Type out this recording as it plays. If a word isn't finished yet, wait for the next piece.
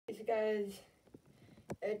because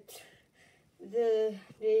the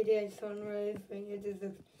daytime sunrise thing, it just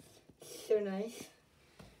looks so nice.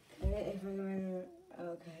 Okay, if I go in,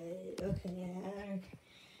 okay, yeah.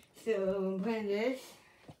 So I'm putting this.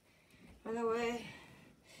 By the way,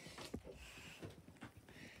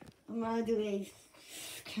 my delays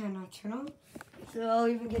cannot turn on, so I'll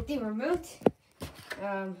even get the remote.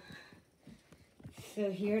 So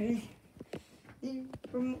here it is, the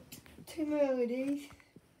remote to melodies,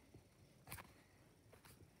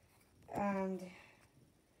 and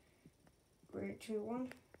 3, 2,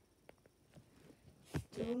 1.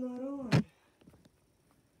 Still not on.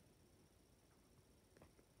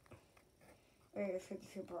 Wait, let's get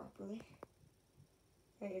this here properly.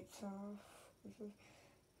 Wait, it's off. This is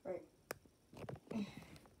right.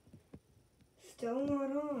 Still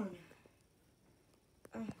not on.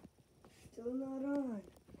 Still not on.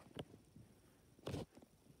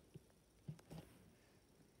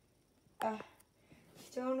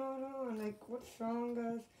 Still not on. Like, what song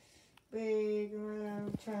goes big?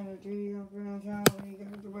 I'm trying to do, you know, pronounce out when you go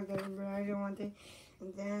to whatever, but I don't want to.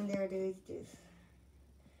 And then there it is, this.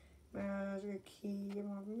 There's a key.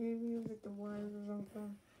 Maybe it was like the wires or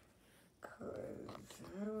something. Cause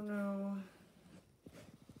I don't know.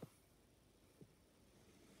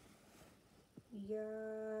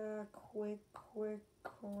 Yeah, quick,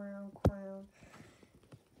 crown.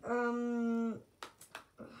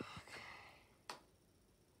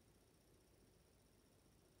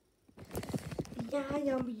 Yeah, yum,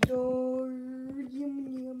 yeah, we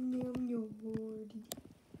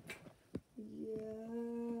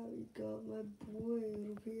got my boy,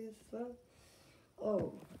 little PS5.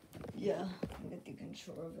 Oh, yeah, I got the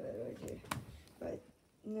control of it right here. Right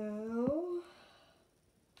now,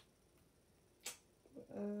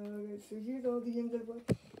 so here's all the games I play.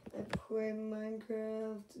 I play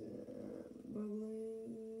Minecraft, you know.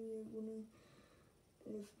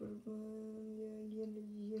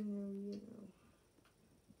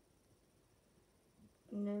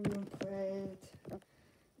 Never even played. But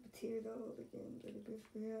here's all the games that I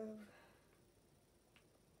basically have.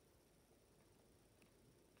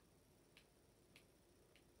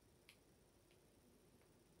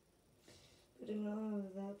 I didn't know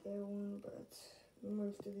that there one, but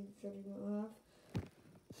most of these I don't have.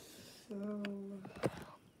 So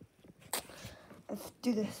let's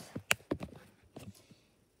do this.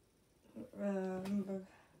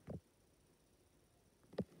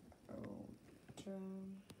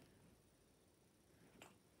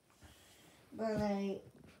 But like,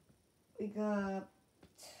 we got,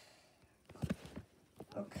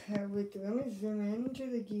 okay, wait, let me zoom into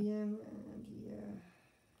the game, and yeah,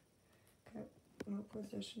 okay, no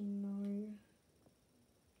position, no.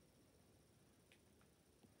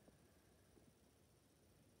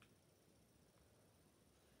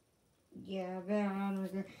 Yeah,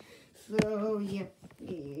 better. So, yeah.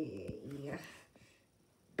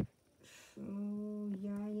 So,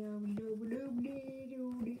 yeah, we do.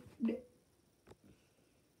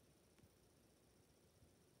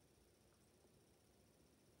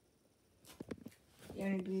 Yeah,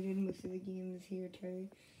 I deleted most of the games here too.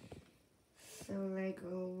 So, like,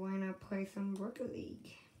 why not play some Rocket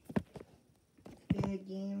League? The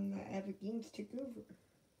game that Epic Games took over.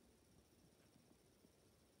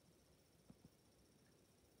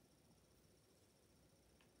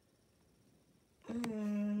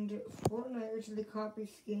 And Fortnite actually copies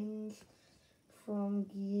skins from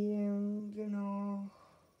games, you know,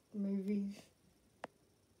 movies.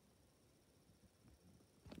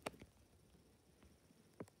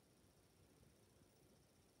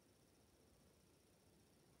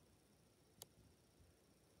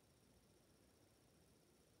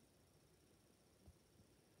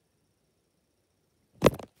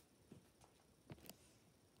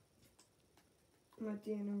 At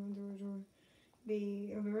the end of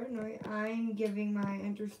the right now, I'm giving my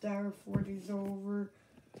Interstellar 40s over,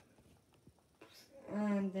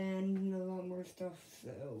 and then a lot more stuff.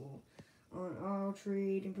 So on all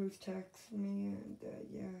trade and boost text me, and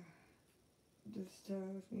yeah, just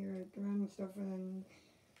tells me right random stuff, and then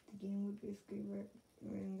the game would basically right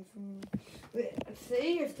in the phone. Wait, let's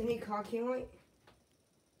see if any cocking light.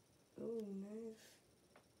 Oh, nice.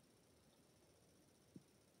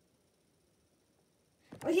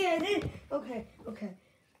 Oh yeah, I did. Okay. Okay,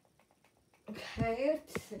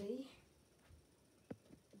 let's see.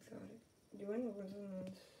 Got it. Do I know what's on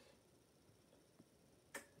this?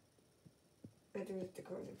 I do it the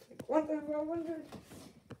cards. It's like 100.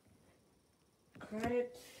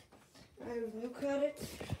 Credits. I have new credits,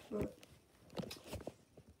 but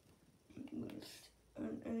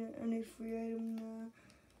any free item now.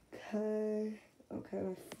 Okay. Okay,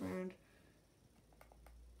 my friend.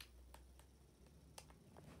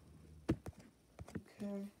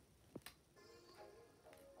 Okay.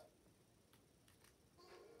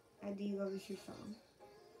 I do love your song.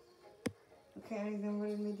 Okay, and then what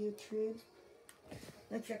did we do? Trade.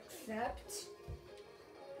 Let's accept.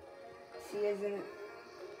 See, isn't it?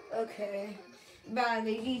 Okay. Bye,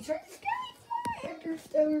 lady. Try to sky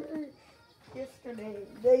Interstellar yesterday.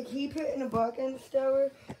 They keep it in a buck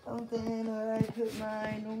Interstellar. And then I put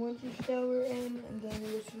my normal Interstellar in, and then I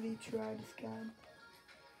literally tried to scam.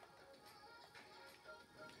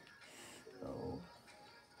 So,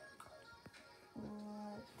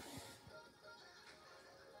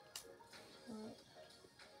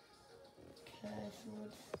 okay, so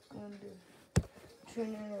what's going to do?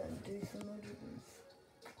 Trying to do some other things.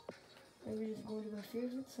 Maybe just go to my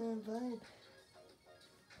favorite song, Vibe.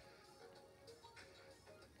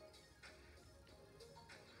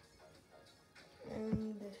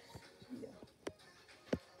 And yeah,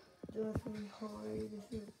 definitely hard. This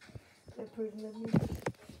is that person that me.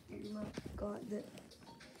 You might got that.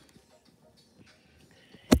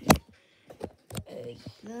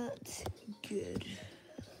 It's not good.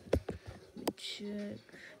 Let me check.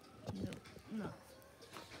 No.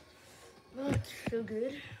 Not so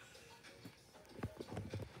good.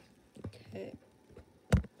 Okay.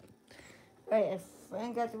 Alright, I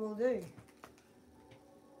think that's what we'll do.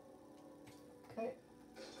 Okay.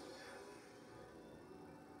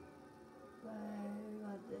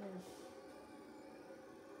 Like this.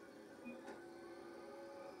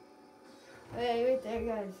 Hey, right there,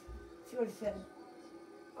 guys. See what it said.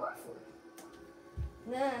 Awful.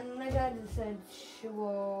 Nah, my guy just said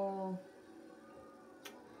well,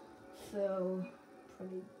 so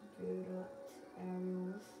pretty good at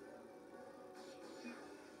aerials.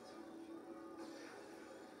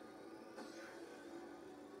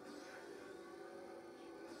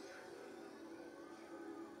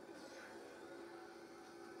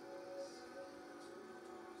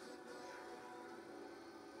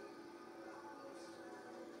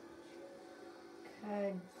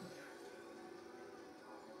 Okay.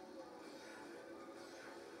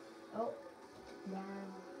 Oh, wow.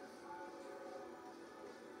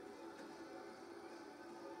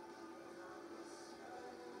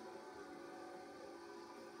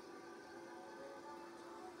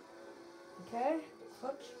 Okay,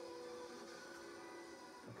 switch.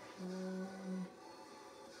 Okay.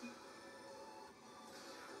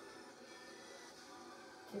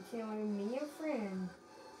 To tell me a friend.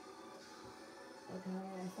 Okay,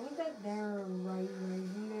 I think that they're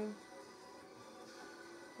rising there.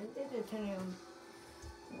 I think they're turning on.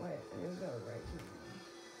 Wait, there's no rising.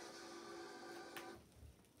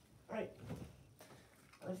 Alright,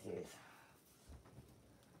 let's do this.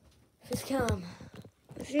 Just come.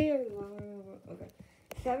 See you. Okay.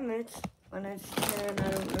 7 minutes. When it's 10, I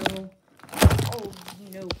don't know. Oh,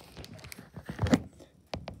 no.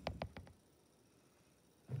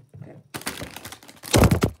 Okay.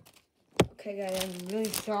 Okay, guys, I'm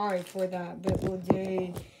really sorry for that, but we'll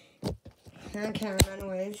do hand count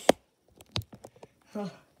anyways. Huh.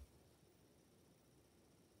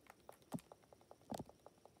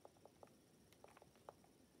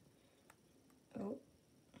 Oh.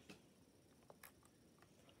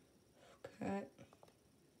 Okay.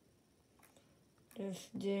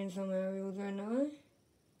 Just doing some aerials right now.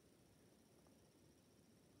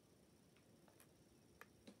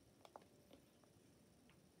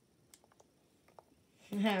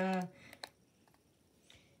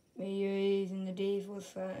 Me using the default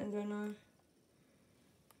settings right now.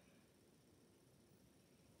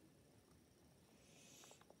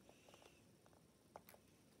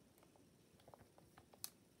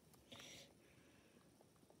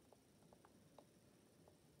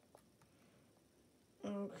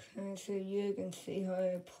 Okay, so you can see how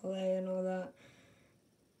I play and all that.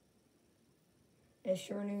 It's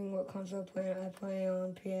showing what console I play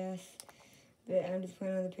on PS, but I'm just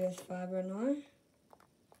playing on the PS5 right now.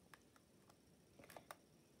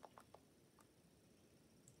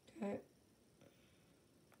 Okay.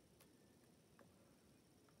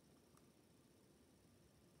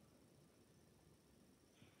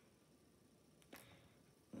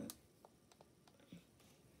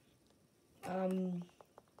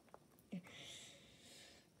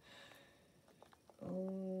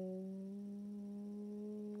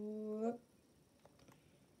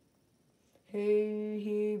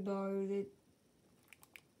 Who borrowed it?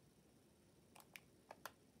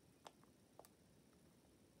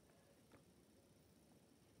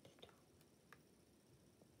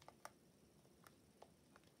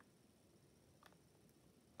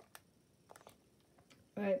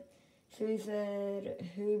 Right, So he said,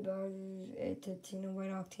 who bothers it to Tina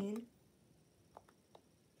White Octane?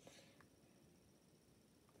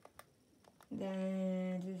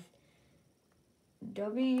 Then this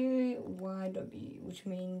WYW, which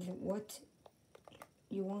means what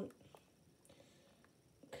you want.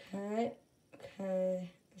 Okay,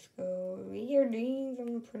 let's go. We hear these,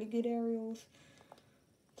 I'm pretty good aerials,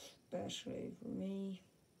 especially for me.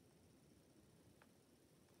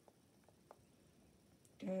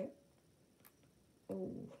 Okay.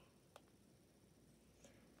 Oh.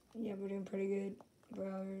 Yeah, we're doing pretty good,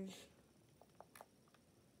 brothers.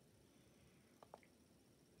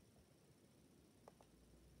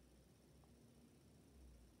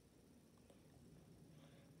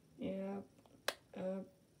 Yeah.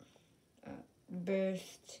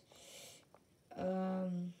 Burst.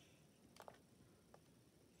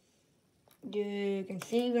 You can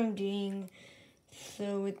see what I'm doing.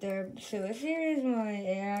 So here is my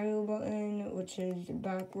arrow button, which is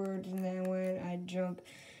backwards, and then when I jump,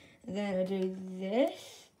 then I do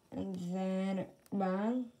this, and then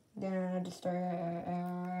bang, then I just start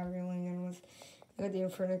arrowing, and I got the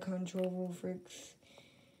Inferno control freaks.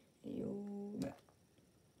 Yo.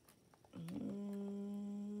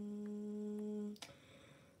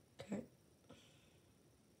 Okay.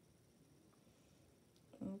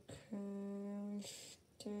 Okay,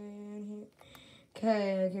 stand here.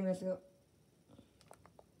 Okay, I can mess it up.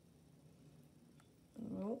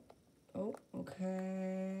 Oh,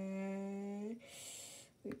 okay.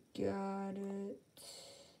 We got it.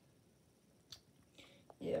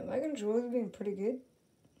 Yeah, my controls have been pretty good.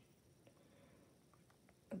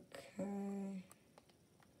 Okay.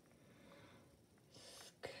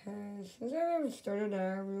 Since I've started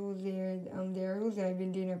our rules here, the rules I've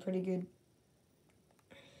been doing are pretty good.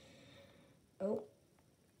 Oh.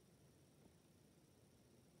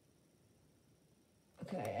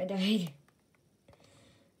 Okay, I died.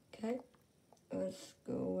 Okay, let's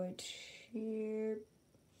go right here.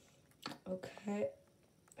 Okay,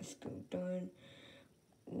 let's go down.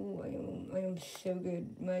 Ooh, I am so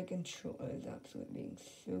good. My controller is absolutely being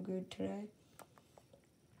so good today.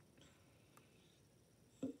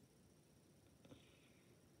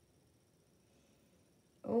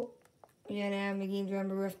 Oh, yeah, now my game's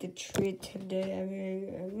remember we have to treat today.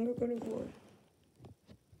 I'm not gonna go.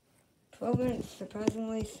 12 minutes,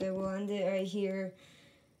 surprisingly, so we'll end it right here,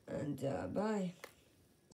 and bye.